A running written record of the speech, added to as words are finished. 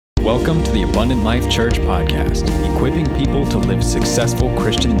Welcome to the Abundant Life Church podcast, equipping people to live successful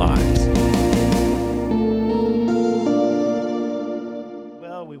Christian lives.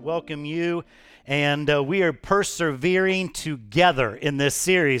 Well, we welcome you, and we are persevering together in this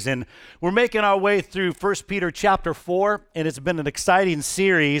series, and we're making our way through 1 Peter chapter 4, and it's been an exciting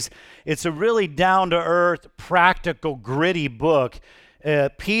series. It's a really down-to-earth, practical, gritty book.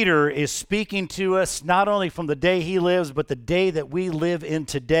 Peter is speaking to us not only from the day he lives, but the day that we live in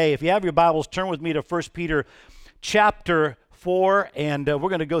today. If you have your Bibles, turn with me to 1 Peter chapter 4, and we're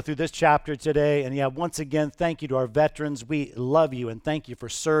going to go through this chapter today. And once again, thank you to our veterans. We love you, and thank you for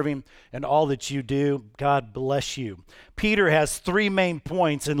serving and all that you do. God bless you. Peter has three main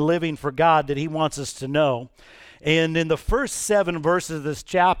points in living for God that he wants us to know. And in the first 7 verses of this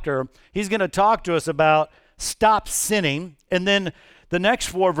chapter, he's going to talk to us about stop sinning, and then the next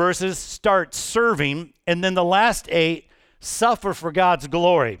 4 verses start serving, and then the last 8 suffer for God's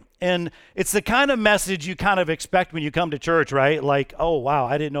glory. And it's the kind of message you kind of expect when you come to church, right? Like, oh, wow,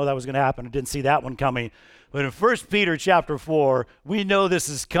 I didn't know that was going to happen. I didn't see that one coming. But in 1 Peter chapter 4, we know this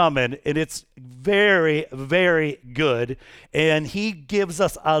is coming, and it's very, very good. And he gives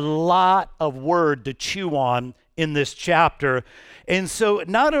us a lot of word to chew on in this chapter. And so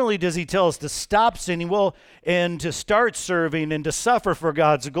not only does he tell us to stop sinning, and to start serving and to suffer for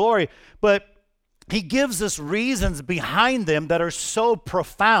God's glory, but he gives us reasons behind them that are so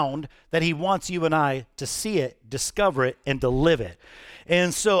profound that he wants you and I to see it, discover it, and to live it.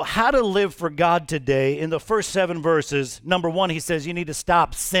 And so how to live for God today, in the first 7 verses, number 1, he says you need to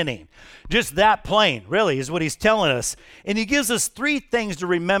stop sinning. Just that plain, really, is what he's telling us. And he gives us 3 things to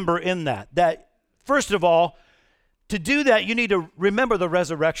remember in that. That, first of all, to do that, you need to remember the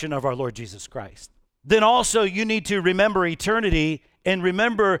resurrection of our Lord Jesus Christ. Then also, you need to remember eternity and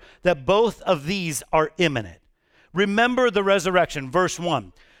remember that both of these are imminent. Remember the resurrection. Verse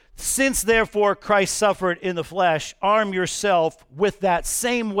 1, since therefore Christ suffered in the flesh, arm yourself with that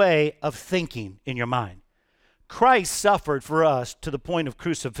same way of thinking in your mind. Christ suffered for us to the point of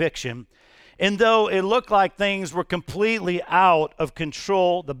crucifixion, and though it looked like things were completely out of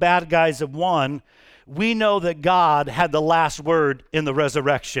control, the bad guys have won, we know that God had the last word in the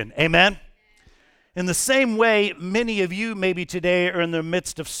resurrection. Amen? In the same way, many of you maybe today are in the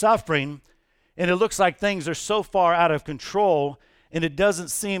midst of suffering, and it looks like things are so far out of control, and it doesn't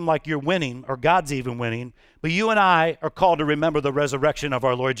seem like you're winning, or God's even winning, but you and I are called to remember the resurrection of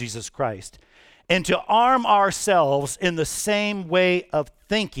our Lord Jesus Christ, and to arm ourselves in the same way of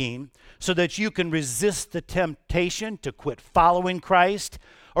thinking so that you can resist the temptation to quit following Christ,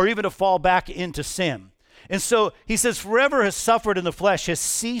 or even to fall back into sin. And so he says, forever has suffered in the flesh, has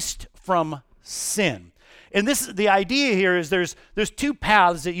ceased from sin. And the idea here is there's 2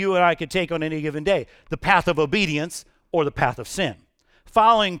 paths that you and I could take on any given day: the path of obedience or the path of sin.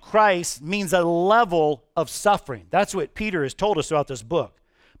 Following Christ means a level of suffering. That's what Peter has told us throughout this book.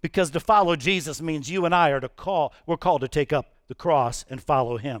 Because to follow Jesus means you and I we're called to take up the cross and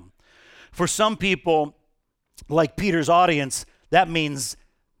follow him. For some people, like Peter's audience, that means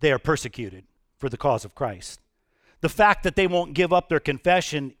they are persecuted for the cause of Christ. The fact that they won't give up their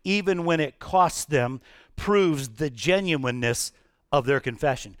confession, even when it costs them, proves the genuineness of their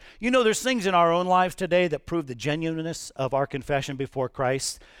confession. You know, there's things in our own lives today that prove the genuineness of our confession before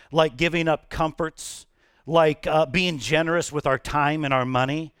Christ, like giving up comforts, like being generous with our time and our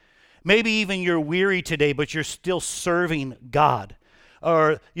money. Maybe even you're weary today, but you're still serving God.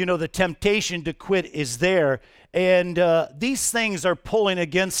 Or, the temptation to quit is there. And these things are pulling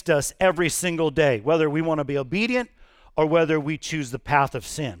against us every single day, whether we want to be obedient or whether we choose the path of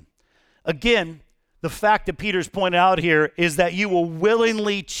sin. Again, the fact that Peter's pointed out here is that you will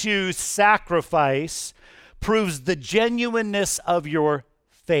willingly choose sacrifice proves the genuineness of your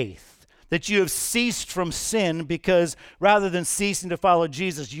faith, that you have ceased from sin because rather than ceasing to follow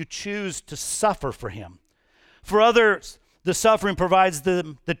Jesus, you choose to suffer for him. For others, the suffering provides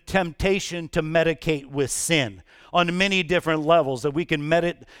the temptation to medicate with sin on many different levels, that we can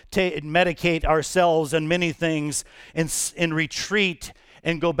medicate ourselves and many things and retreat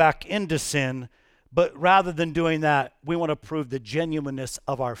and go back into sin. But rather than doing that, we want to prove the genuineness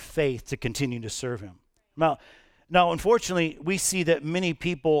of our faith to continue to serve him. Now, unfortunately, we see that many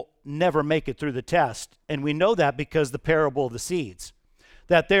people never make it through the test, and we know that because the parable of the seeds,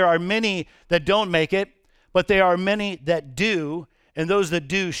 that there are many that don't make it, but there are many that do, and those that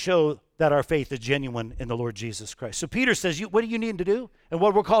do show that our faith is genuine in the Lord Jesus Christ. So Peter says, what do you need to do? And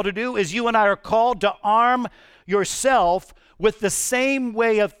what we're called to do is you and I are called to arm yourself with the same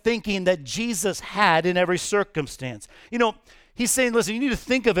way of thinking that Jesus had in every circumstance. He's saying, listen, you need to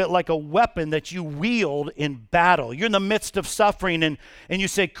think of it like a weapon that you wield in battle. You're in the midst of suffering, and you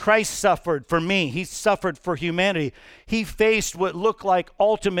say, Christ suffered for me. He suffered for humanity. He faced what looked like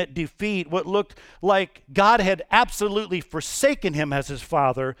ultimate defeat, what looked like God had absolutely forsaken him as his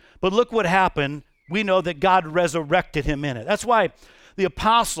father. But look what happened. We know that God resurrected him in it. That's why the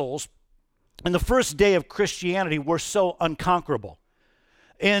apostles in the first day of Christianity were so unconquerable.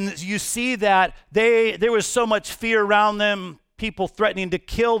 And you see that there was so much fear around them, people threatening to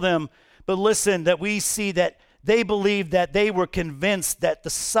kill them. But listen, that we see that they believed, that they were convinced that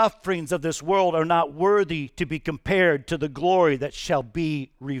the sufferings of this world are not worthy to be compared to the glory that shall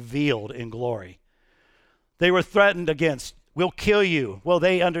be revealed in glory. They were threatened against, we'll kill you. Well,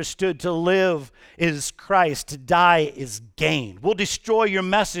 they understood to live is Christ, to die is gain. We'll destroy your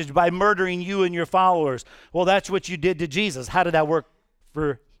message by murdering you and your followers. Well, that's what you did to Jesus. How did that work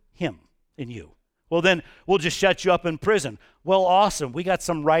for him and you? Well, then we'll just shut you up in prison. Well, awesome. We got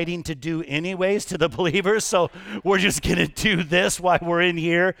some writing to do anyways to the believers, so we're just going to do this while we're in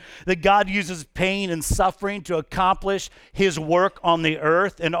here. That God uses pain and suffering to accomplish his work on the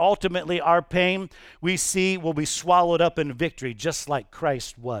earth, and ultimately our pain, we see, will be swallowed up in victory, just like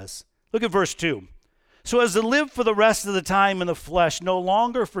Christ was. Look at verse 2. So as to live for the rest of the time in the flesh, no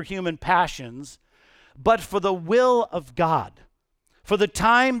longer for human passions, but for the will of God. For the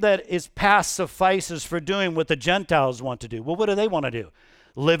time that is past suffices for doing what the Gentiles want to do. Well, what do they want to do?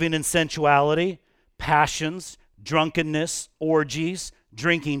 Living in sensuality, passions, drunkenness, orgies,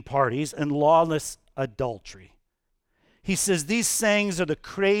 drinking parties, and lawless adultery. He says these things are the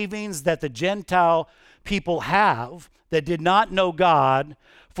cravings that the Gentile people have that did not know God,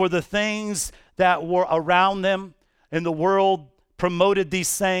 for the things that were around them in the world promoted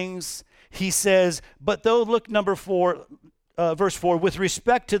these things. He says, but though, look, verse 4, with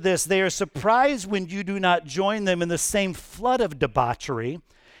respect to this, they are surprised when you do not join them in the same flood of debauchery,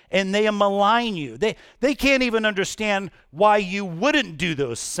 and they malign you. They can't even understand why you wouldn't do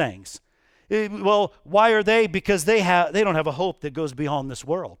those things. Well, why are they? Because they don't have a hope that goes beyond this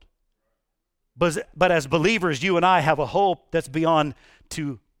world. But as believers, you and I have a hope that's beyond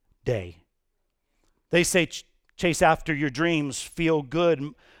today. They say, chase after your dreams, feel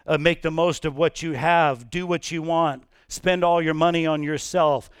good, make the most of what you have, do what you want. Spend all your money on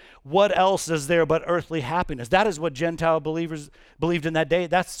yourself. What else is there but earthly happiness? That is what Gentile believers believed in that day.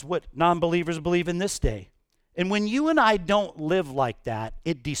 That's what non-believers believe in this day. And when you and I don't live like that,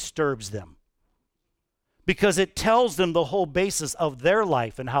 it disturbs them. Because it tells them the whole basis of their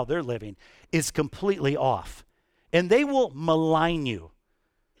life and how they're living is completely off. And they will malign you.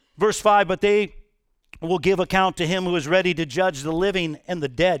 Verse 5, but they will give account to him who is ready to judge the living and the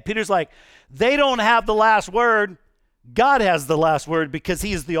dead. Peter's like, they don't have the last word. God has the last word because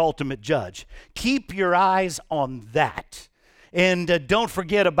he is the ultimate judge. Keep your eyes on that. And don't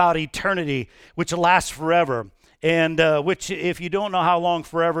forget about eternity, which lasts forever. And which, if you don't know how long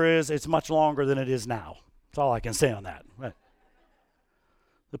forever is, it's much longer than it is now. That's all I can say on that. Right.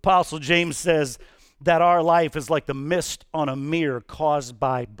 The Apostle James says that our life is like the mist on a mirror caused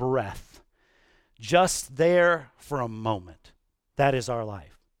by breath. Just there for a moment. That is our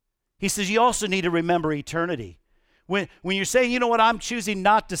life. He says you also need to remember eternity. When you're saying, you know what, I'm choosing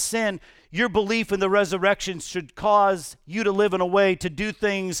not to sin, your belief in the resurrection should cause you to live in a way to do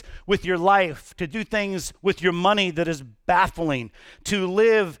things with your life, to do things with your money that is baffling, to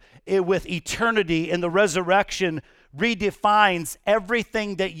live with eternity. And the resurrection redefines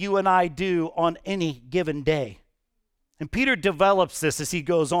everything that you and I do on any given day. And Peter develops this as he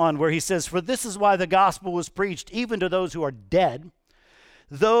goes on, where he says, for this is why the gospel was preached even to those who are dead,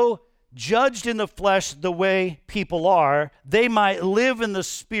 though judged in the flesh the way people are, they might live in the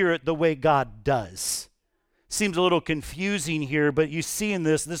spirit the way God does. Seems a little confusing here, but you see in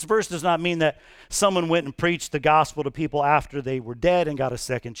this verse does not mean that someone went and preached the gospel to people after they were dead and got a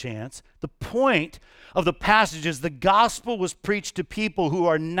second chance. The point of the passage is the gospel was preached to people who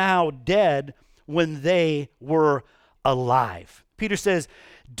are now dead when they were alive. Peter says,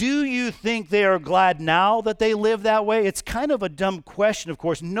 do you think they are glad now that they live that way? It's kind of a dumb question, of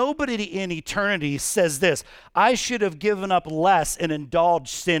course. Nobody in eternity says this, I should have given up less and indulged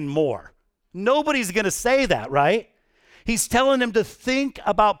sin more. Nobody's going to say that, right? He's telling them to think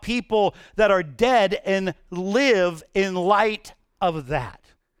about people that are dead and live in light of that.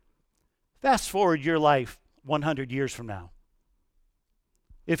 Fast forward your life 100 years from now,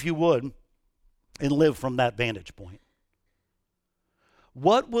 if you would, and live from that vantage point.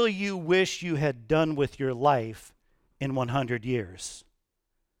 What will you wish you had done with your life in 100 years?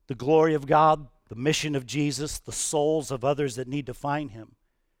 The glory of God, the mission of Jesus, the souls of others that need to find him.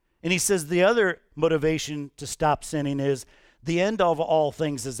 And he says the other motivation to stop sinning is The end of all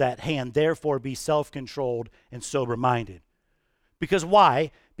things is at hand. Therefore, be self-controlled and sober-minded. Because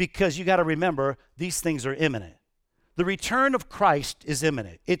why? Because you got to remember, these things are imminent. The return of Christ is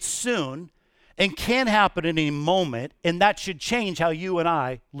imminent. It's soon and can happen in any moment, and that should change how you and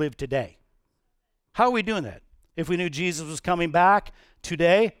I live today. How are we doing that? If we knew Jesus was coming back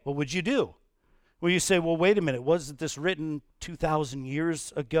today, what would you do? Well, you say, well, wait a minute. Wasn't this written 2,000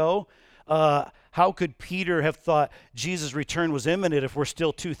 years ago? How could Peter have thought Jesus' return was imminent if we're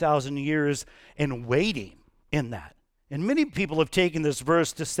still 2,000 years and waiting in that? And many people have taken this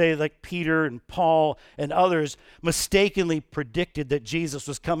verse to say, like Peter and Paul and others mistakenly predicted that Jesus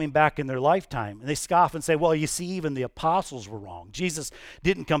was coming back in their lifetime. And they scoff and say, well, you see, even the apostles were wrong. Jesus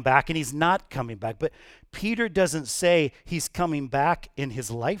didn't come back, and he's not coming back. But Peter doesn't say he's coming back in his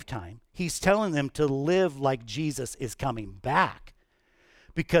lifetime. He's telling them to live like Jesus is coming back,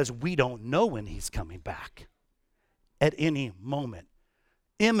 because we don't know when he's coming back. At any moment.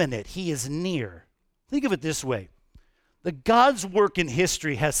 Imminent. He is near. Think of it this way. The God's work in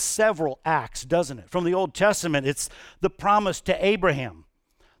history has several acts, doesn't it? From the Old Testament, it's the promise to Abraham,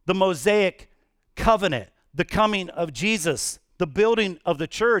 the Mosaic covenant, the coming of Jesus, the building of the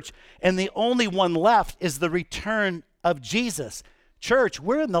church, and the only one left is the return of Jesus. Church,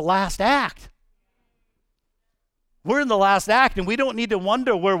 we're in the last act. We're in the last act, and we don't need to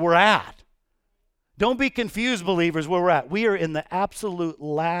wonder where we're at. Don't be confused, believers, where we're at. We are in the absolute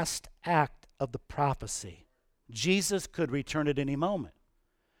last act of the prophecy. Jesus could return at any moment.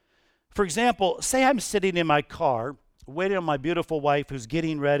 For example, say I'm sitting in my car, waiting on my beautiful wife who's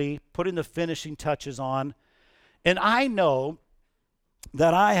getting ready, putting the finishing touches on, and I know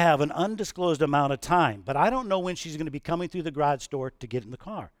that I have an undisclosed amount of time, but I don't know when she's going to be coming through the garage door to get in the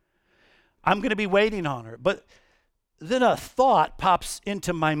car. I'm going to be waiting on her, but then a thought pops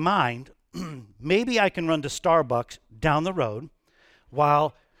into my mind. Maybe I can run to Starbucks down the road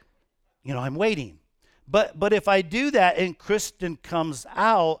while, I'm waiting. But if I do that and Kristen comes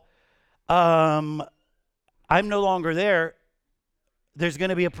out, I'm no longer there, there's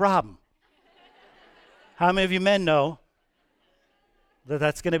going to be a problem. How many of you men know that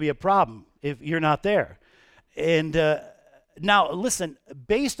that's going to be a problem if you're not there? And now, listen,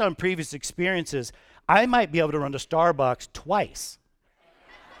 based on previous experiences, I might be able to run to Starbucks twice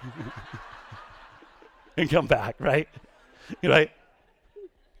and come back, right? Right?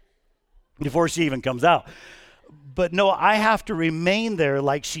 Before she even comes out. But no, I have to remain there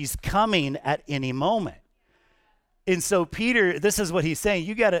like she's coming at any moment. And so Peter, this is what he's saying.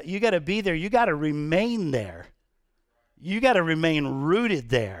 You gotta be there. You gotta remain there. You gotta remain rooted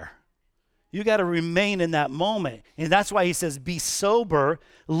there. You gotta remain in that moment. And that's why he says, be sober.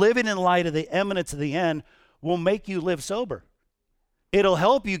 Living in light of the imminence of the end will make you live sober. It'll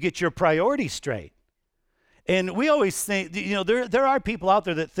help you get your priorities straight. And we always think, there are people out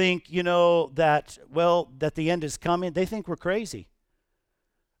there that think, that the end is coming. They think we're crazy.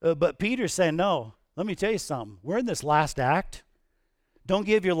 But Peter's saying, no, let me tell you something. We're in this last act. Don't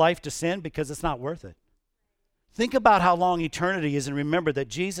give your life to sin because it's not worth it. Think about how long eternity is and remember that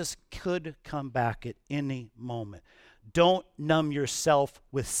Jesus could come back at any moment. Don't numb yourself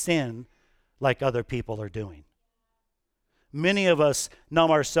with sin like other people are doing. Many of us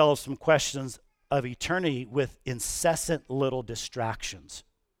numb ourselves from questions of eternity with incessant little distractions,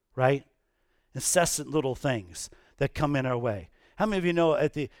 right? Incessant little things that come in our way. How many of you know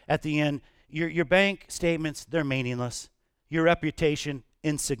at the end, your bank statements, they're meaningless. Your reputation,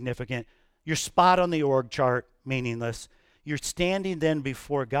 insignificant. Your spot on the org chart, meaningless. You're standing then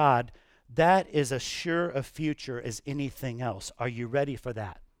before God. That is as sure a future as anything else. Are you ready for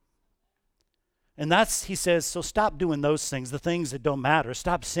that? And he says, so stop doing those things, the things that don't matter.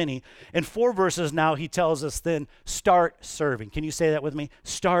 Stop sinning. In 4 verses now, he tells us then, start serving. Can you say that with me?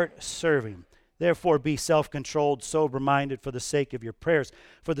 Start serving. Therefore, be self-controlled, sober-minded for the sake of your prayers.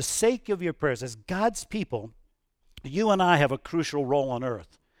 For the sake of your prayers, as God's people, you and I have a crucial role on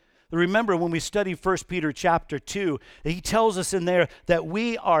earth. Remember when we studied 1 Peter chapter 2, he tells us in there that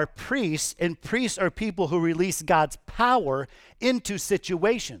we are priests, and priests are people who release God's power into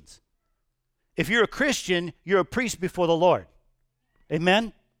situations. If you're a Christian, you're a priest before the Lord.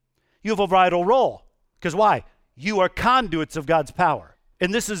 Amen? You have a vital role. Because why? You are conduits of God's power.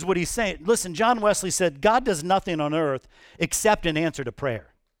 And this is what he's saying. Listen, John Wesley said, God does nothing on earth except in answer to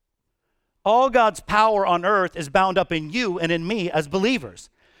prayer. All God's power on earth is bound up in you and in me as believers.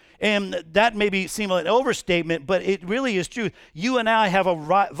 And that may seem like an overstatement, but it really is true. You and I have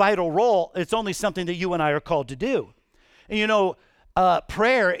a vital role. It's only something that you and I are called to do. And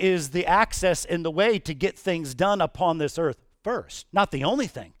prayer is the access and the way to get things done upon this earth first. Not the only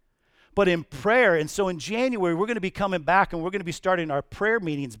thing, but in prayer. And so in January, we're going to be coming back and we're going to be starting our prayer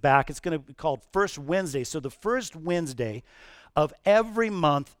meetings back. It's going to be called First Wednesday. So the first Wednesday of every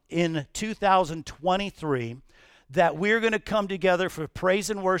month in 2023, that we're going to come together for praise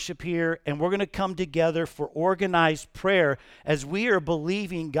and worship here, and we're going to come together for organized prayer as we are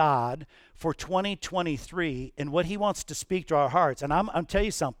believing God for 2023 and what he wants to speak to our hearts. And I'm tell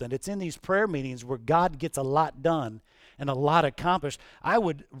you something, it's in these prayer meetings where God gets a lot done and a lot accomplished.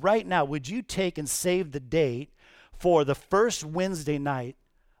 Right now, would you take and save the date for the first Wednesday night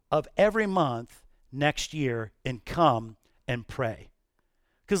of every month next year and come and pray?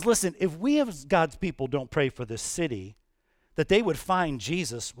 Because listen, if we as God's people don't pray for this city, that they would find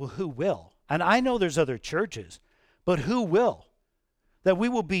Jesus, well, who will? And I know there's other churches, but who will? That we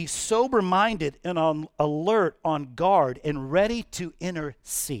will be sober-minded and on alert, on guard, and ready to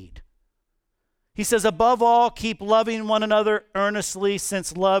intercede. He says, above all, keep loving one another earnestly,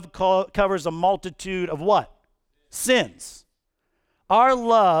 since love covers a multitude of what? Sins. Our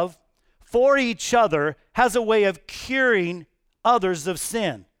love for each other has a way of curing others of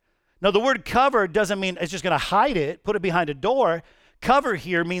sin. Now, the word cover doesn't mean it's just going to hide it, put it behind a door. Cover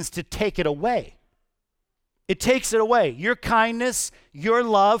here means to take it away. It takes it away. Your kindness, your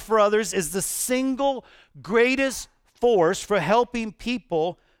love for others is the single greatest force for helping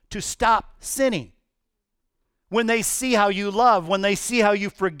people to stop sinning. When they see how you love, when they see how you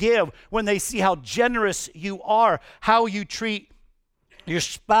forgive, when they see how generous you are, how you treat your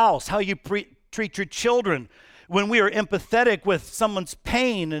spouse, how you treat your children, when we are empathetic with someone's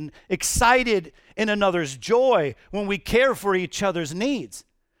pain and excited in another's joy, when we care for each other's needs.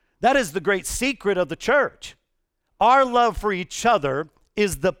 That is the great secret of the church. Our love for each other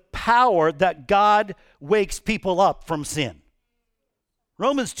is the power that God wakes people up from sin.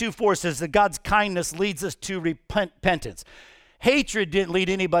 Romans 2:4 says that God's kindness leads us to repentance. Hatred didn't lead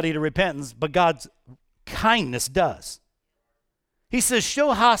anybody to repentance, but God's kindness does. He says,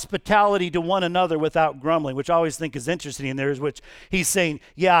 show hospitality to one another without grumbling, which I always think is interesting in there, is which he's saying,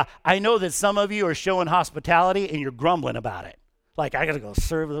 yeah, I know that some of you are showing hospitality and you're grumbling about it. Like, I got to go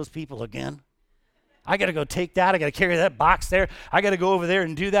serve those people again. I got to go take that. I got to carry that box there. I got to go over there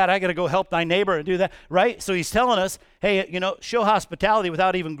and do that. I got to go help thy neighbor and do that, right? So he's telling us, hey, show hospitality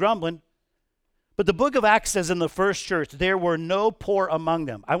without even grumbling. But the book of Acts says in the first church, there were no poor among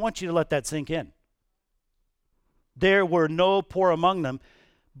them. I want you to let that sink in. There were no poor among them.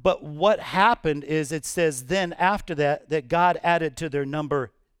 But what happened is it says then after that God added to their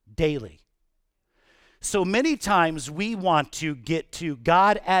number daily. So many times we want to get to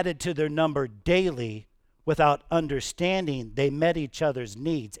God added to their number daily without understanding they met each other's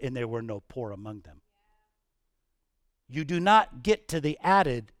needs and there were no poor among them. You do not get to the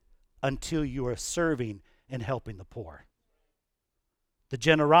added until you are serving and helping the poor. The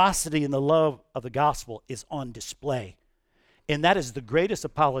generosity and the love of the gospel is on display. And that is the greatest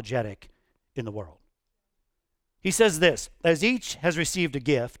apologetic in the world. He says this, as each has received a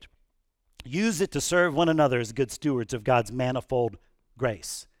gift, use it to serve one another as good stewards of God's manifold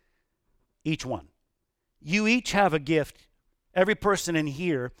grace. Each one. You each have a gift. Every person in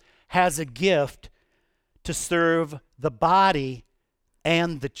here has a gift to serve the body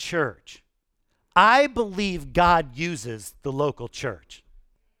and the church. I believe God uses the local church.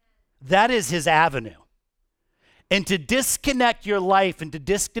 That is his avenue. And to disconnect your life and to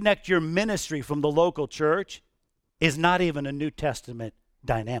disconnect your ministry from the local church is not even a New Testament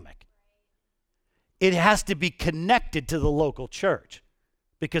dynamic. It has to be connected to the local church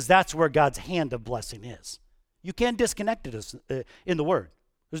because that's where God's hand of blessing is. You can't disconnect it in the Word.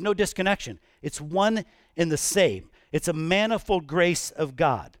 There's no disconnection. It's one and the same. It's a manifold grace of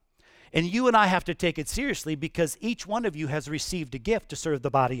God. And you and I have to take it seriously because each one of you has received a gift to serve the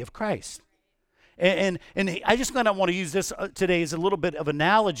body of Christ. And I just kind of want to use this today as a little bit of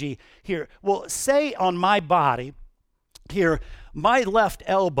analogy here. Well, say on my body here, my left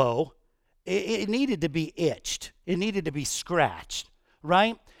elbow, it needed to be itched. It needed to be scratched,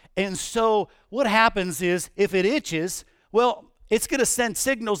 right? And so what happens is if it itches, well, it's going to send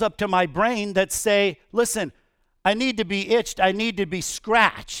signals up to my brain that say, listen, I need to be itched. I need to be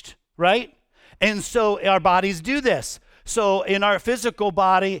scratched, right? And so our bodies do this. So in our physical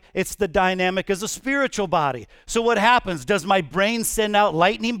body, it's the dynamic as a spiritual body. So what happens? Does my brain send out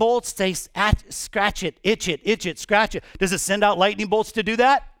lightning bolts? Say, scratch it, itch it, scratch it. Does it send out lightning bolts to do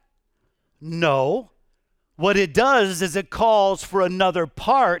that? No. What it does is it calls for another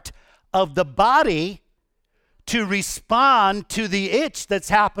part of the body to respond to the itch that's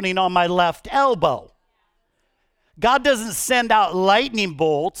happening on my left elbow. God doesn't send out lightning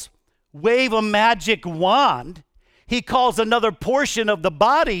bolts, wave a magic wand. he calls another portion of the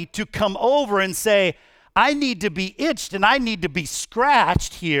body to come over and say, I need to be itched and I need to be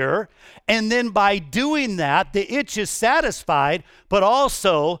scratched here. And then by doing that, the itch is satisfied, but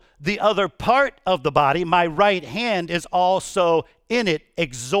also the other part of the body, my right hand, is also in it,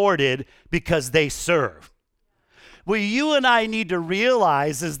 exhorted, because they serve. What you and I need to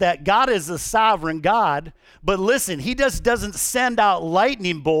realize is that God is a sovereign God, but listen, he doesn't send out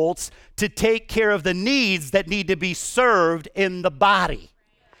lightning bolts to take care of the needs that need to be served in the body.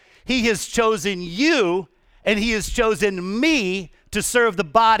 He has chosen you and he has chosen me to serve the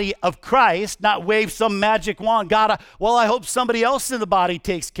body of Christ, not wave some magic wand. God, I hope somebody else in the body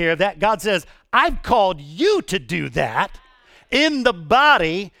takes care of that. God says, I've called you to do that in the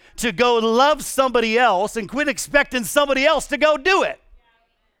body, to go love somebody else and quit expecting somebody else to go do it.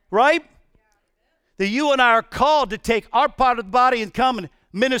 Right? That you and I are called to take our part of the body and come and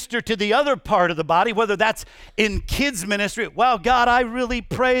minister to the other part of the body, whether that's in kids ministry. Wow, God, I really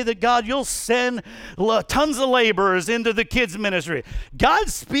pray that, God, you'll send tons of laborers into the kids ministry.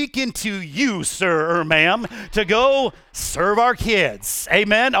 God's speaking to you, sir or ma'am, to go serve our kids.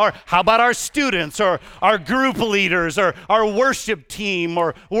 Amen. Or how about our students or our group leaders or our worship team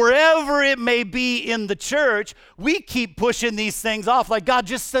or wherever it may be in the church? We keep pushing these things off like, God,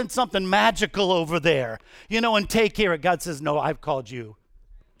 just send something magical over there, and take care of it. God says, no, I've called you.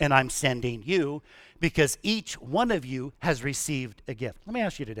 And I'm sending you because each one of you has received a gift. Let me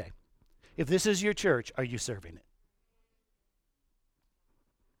ask you today, if this is your church, are you serving it?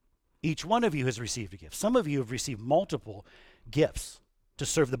 Each one of you has received a gift. Some of you have received multiple gifts to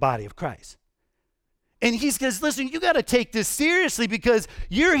serve the body of Christ. And he says, listen, you got to take this seriously because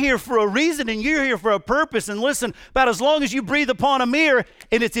you're here for a reason and you're here for a purpose. And listen, about as long as you breathe upon a mirror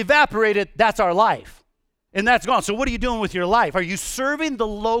and it's evaporated, that's our life. And that's gone. So what are you doing with your life? Are you serving the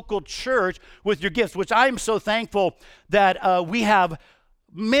local church with your gifts? Which I'm so thankful that we have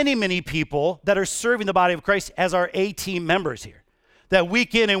many, many people that are serving the body of Christ as our A-team members here. That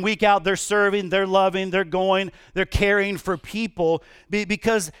week in and week out, they're serving, they're loving, they're going, they're caring for people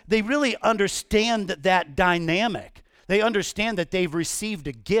because they really understand that dynamic. They understand that they've received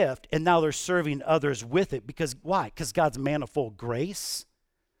a gift and now they're serving others with it. Because why? Because God's manifold grace.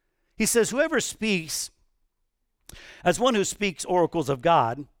 He says, whoever speaks as one who speaks oracles of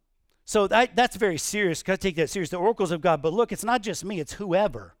God. So that's very serious. Got to take that serious. The oracles of God. But look, it's not just me. It's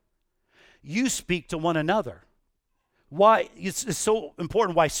whoever. You speak to one another. Why? It's so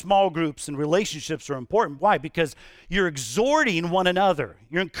important why small groups and relationships are important. Why? Because you're exhorting one another.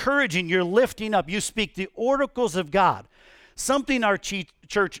 You're encouraging. You're lifting up. You speak the oracles of God. Something our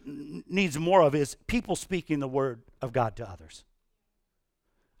church needs more of is people speaking the word of God to others.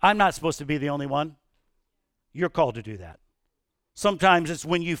 I'm not supposed to be the only one. You're called to do that. Sometimes it's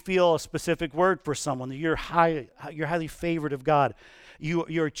when you feel a specific word for someone that you're highly favored of God.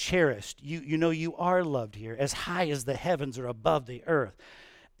 You're cherished. You know you are loved here, as high as the heavens are above the earth.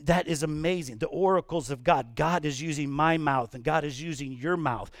 That is amazing. The oracles of God. God is using my mouth and God is using your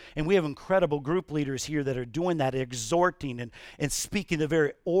mouth. And we have incredible group leaders here that are doing that, exhorting and speaking the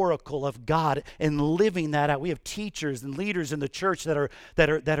very oracle of God and living that out. We have teachers and leaders in the church that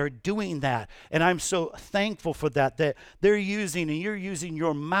are doing that. And I'm so thankful for that they're using and you're using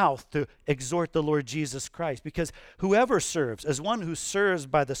your mouth to exhort the Lord Jesus Christ. Because whoever serves, as one who serves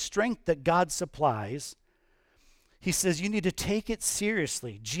by the strength that God supplies, he says you need to take it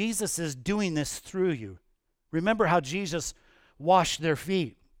seriously. Jesus is doing this through you. Remember how Jesus washed their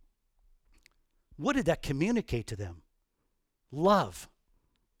feet. What did that communicate to them? Love.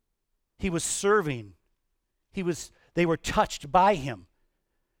 He was serving. They were touched by him.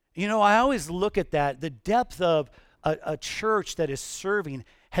 I always look at that. The depth of a church that is serving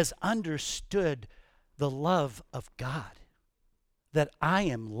has understood the love of God. That I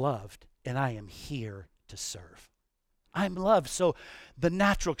am loved and I am here to serve. I'm loved. So the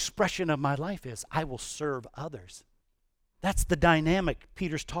natural expression of my life is I will serve others. That's the dynamic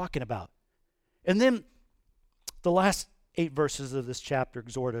Peter's talking about. And then the last 8 verses of this chapter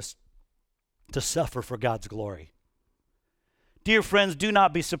exhort us to suffer for God's glory. Dear friends, do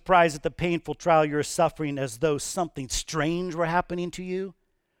not be surprised at the painful trial you're suffering as though something strange were happening to you.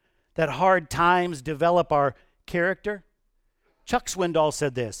 That hard times develop our character. Chuck Swindoll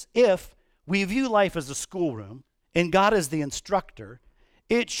said this: if we view life as a schoolroom, and God is the instructor,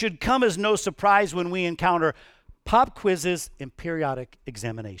 it should come as no surprise when we encounter pop quizzes and periodic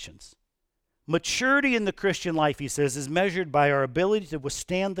examinations. Maturity in the Christian life, he says, is measured by our ability to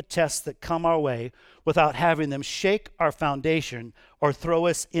withstand the tests that come our way without having them shake our foundation or throw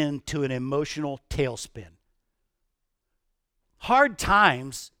us into an emotional tailspin. Hard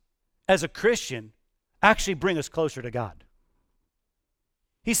times as a Christian actually bring us closer to God.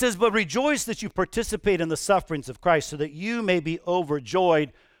 He says, but rejoice that you participate in the sufferings of Christ so that you may be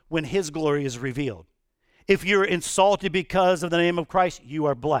overjoyed when his glory is revealed. If you're insulted because of the name of Christ, you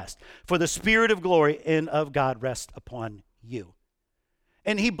are blessed. For the Spirit of glory and of God rests upon you.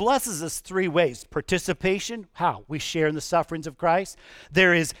 And he blesses us three ways. Participation, how? We share in the sufferings of Christ.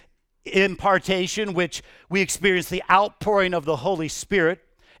 There is impartation, which we experience the outpouring of the Holy Spirit.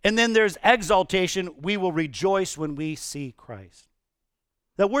 And then there's exaltation. We will rejoice when we see Christ.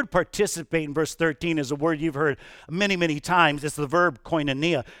 That word participate in verse 13 is a word you've heard many, many times. It's the verb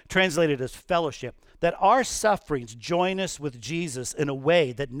koinonia, translated as fellowship. That our sufferings join us with Jesus in a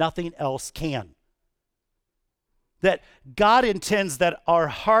way that nothing else can. That God intends that our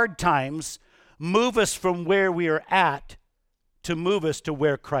hard times move us from where we are at to move us to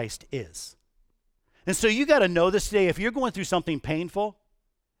where Christ is. And so you got to know this today. If you're going through something painful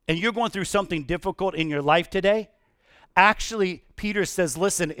and you're going through something difficult in your life today, actually, Peter says,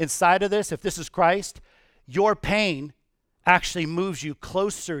 listen, inside of this, if this is Christ, your pain actually moves you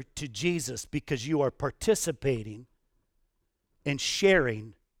closer to Jesus because you are participating and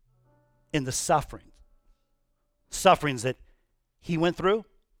sharing in the sufferings that he went through.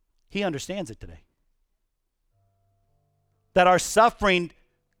 He understands it today. That our suffering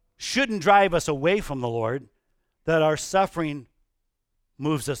shouldn't drive us away from the Lord, that our suffering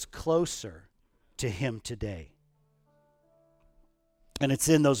moves us closer to him today. And it's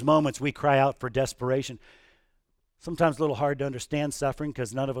in those moments we cry out for desperation. Sometimes a little hard to understand suffering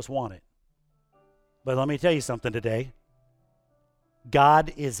because none of us want it. But let me tell you something today.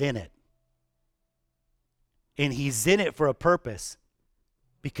 God is in it. And he's in it for a purpose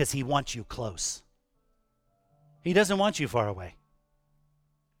because he wants you close. He doesn't want you far away.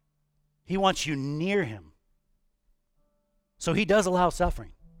 He wants you near him. So he does allow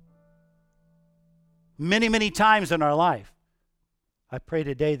suffering. Many, many times in our life. I pray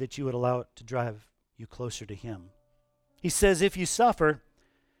today that you would allow it to drive you closer to him. He says if you suffer,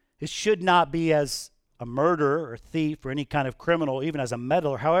 it should not be as a murderer or thief or any kind of criminal, even as a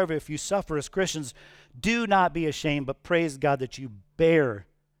meddler. However, if you suffer as Christians, do not be ashamed, but praise God that you bear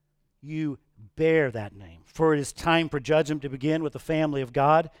that name. For it is time for judgment to begin with the family of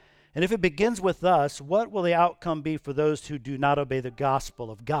God. And if it begins with us, what will the outcome be for those who do not obey the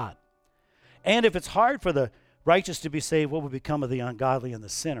gospel of God? And if it's hard for the righteous to be saved, what will become of the ungodly and the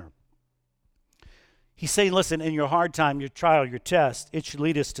sinner? He's saying, listen, in your hard time, your trial, your test, it should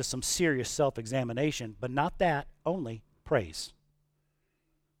lead us to some serious self-examination, but not that, only praise.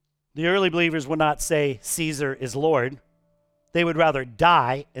 The early believers would not say Caesar is Lord. They would rather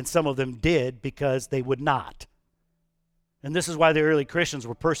die, and some of them did because they would not. And this is why the early Christians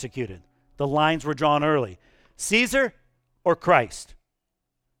were persecuted. The lines were drawn early. Caesar or Christ?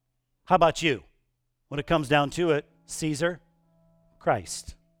 How about you? When it comes down to it, Caesar,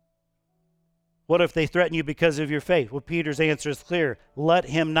 Christ. What if they threaten you because of your faith? Well, Peter's answer is clear. Let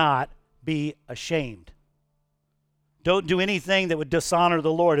him not be ashamed. Don't do anything that would dishonor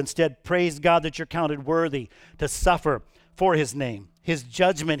the Lord. Instead, praise God that you're counted worthy to suffer for his name. His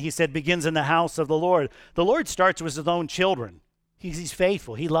judgment, he said, begins in the house of the Lord. The Lord starts with his own children. He's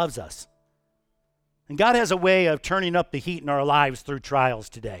faithful. He loves us. And God has a way of turning up the heat in our lives through trials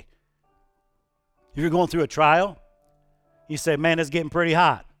today. If you're going through a trial, you say, man, it's getting pretty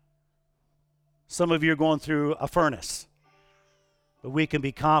hot. Some of you are going through a furnace. But we can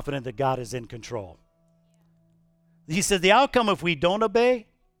be confident that God is in control. He said the outcome if we don't obey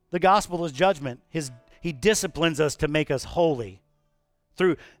the gospel is judgment. He disciplines us to make us holy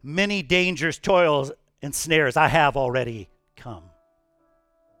through many dangers, toils, and snares I have already come.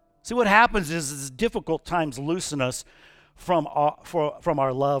 See, what happens is difficult times loosen us from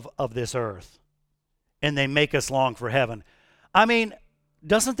our love of this earth. And they make us long for heaven. I mean,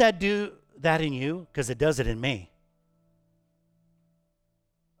 doesn't that do that in you? Because it does it in me.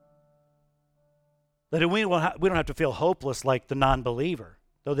 That we don't have to feel hopeless like the non-believer,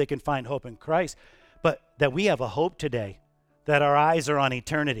 though they can find hope in Christ, but that we have a hope today, that our eyes are on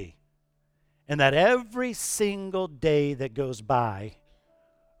eternity, and that every single day that goes by,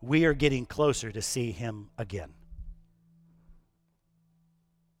 we are getting closer to see him again.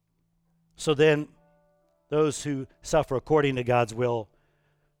 So then, those who suffer according to God's will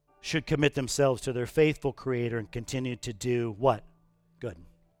should commit themselves to their faithful Creator and continue to do what? Good.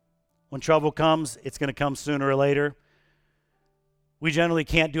 When trouble comes, it's going to come sooner or later. We generally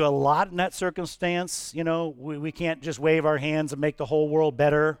can't do a lot in that circumstance. You know, we can't just wave our hands and make the whole world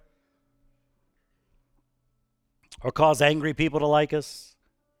better or cause angry people to like us.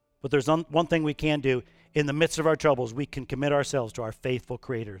 But there's one thing we can do in the midst of our troubles, we can commit ourselves to our faithful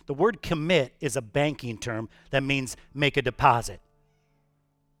Creator. The word commit is a banking term that means make a deposit.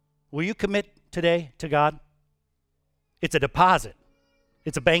 Will you commit today to God? It's a deposit.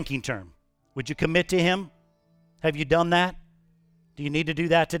 It's a banking term. Would you commit to Him? Have you done that? Do you need to do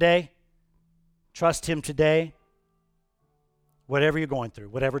that today? Trust Him today. Whatever you're going through,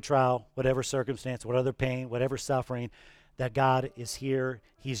 whatever trial, whatever circumstance, whatever pain, whatever suffering, that God is here.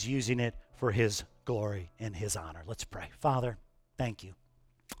 He's using it for His glory and His honor. Let's pray. Father, thank you.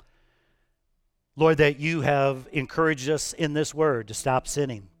 Lord, that you have encouraged us in this word to stop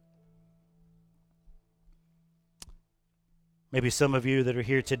sinning. Maybe some of you that are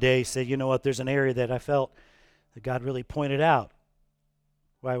here today say, you know what, there's an area that I felt that God really pointed out.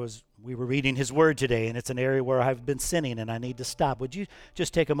 We were reading His word today, and it's an area where I've been sinning and I need to stop. Would you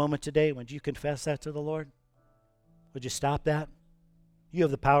just take a moment today? Would you confess that to the Lord? Would you stop that? You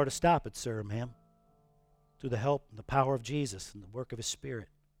have the power to stop it, sir, ma'am, through the help and the power of Jesus and the work of His Spirit.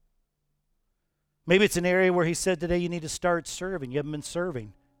 Maybe it's an area where He said today you need to start serving. You haven't been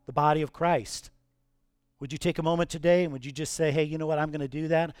serving the body of Christ. Would you take a moment today and would you just say, hey, you know what, I'm going to do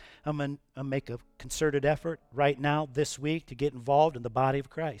that. I'm going to make a concerted effort right now this week to get involved in the body of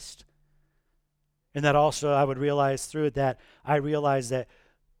Christ. And that also I would realize through it that I realize that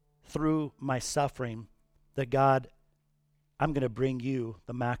through my suffering that God, I'm going to bring you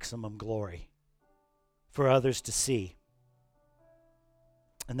the maximum glory for others to see.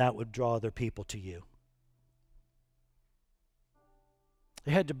 And that would draw other people to you.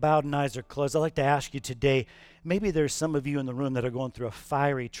 Your head are bowed and eyes are closed. I'd like to ask you today, maybe there's some of you in the room that are going through a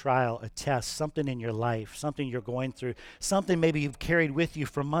fiery trial, a test, something in your life, something you're going through, something maybe you've carried with you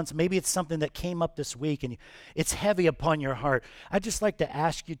for months. Maybe it's something that came up this week and it's heavy upon your heart. I'd just like to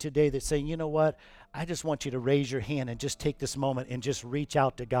ask you today that saying, you know what, I just want you to raise your hand and just take this moment and just reach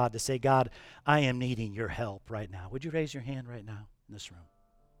out to God to say, God, I am needing your help right now. Would you raise your hand right now in this room?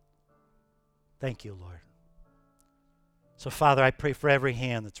 Thank you, Lord. So, Father, I pray for every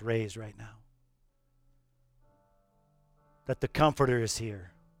hand that's raised right now, that the Comforter is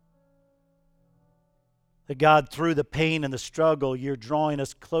here. That God, through the pain and the struggle, you're drawing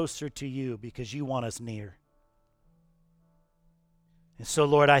us closer to you because you want us near. And so,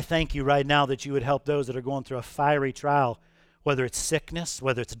 Lord, I thank you right now that you would help those that are going through a fiery trial, whether it's sickness,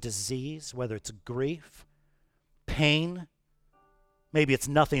 whether it's disease, whether it's grief, pain. Maybe it's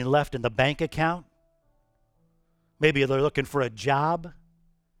nothing left in the bank account. Maybe they're looking for a job.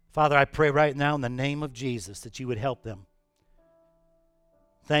 Father, I pray right now in the name of Jesus that you would help them.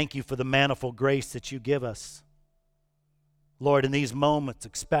 Thank you for the manifold grace that you give us. Lord, in these moments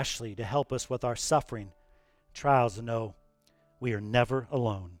especially to help us with our suffering, trials, to know we are never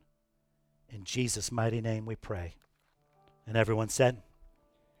alone. In Jesus' mighty name we pray. And everyone said,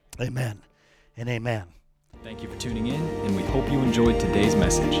 amen and amen. Thank you for tuning in, and we hope you enjoyed today's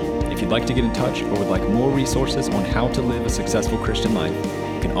message. If you'd like to get in touch or would like more resources on how to live a successful Christian life,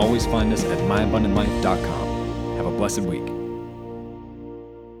 you can always find us at myabundantlife.com. Have a blessed week.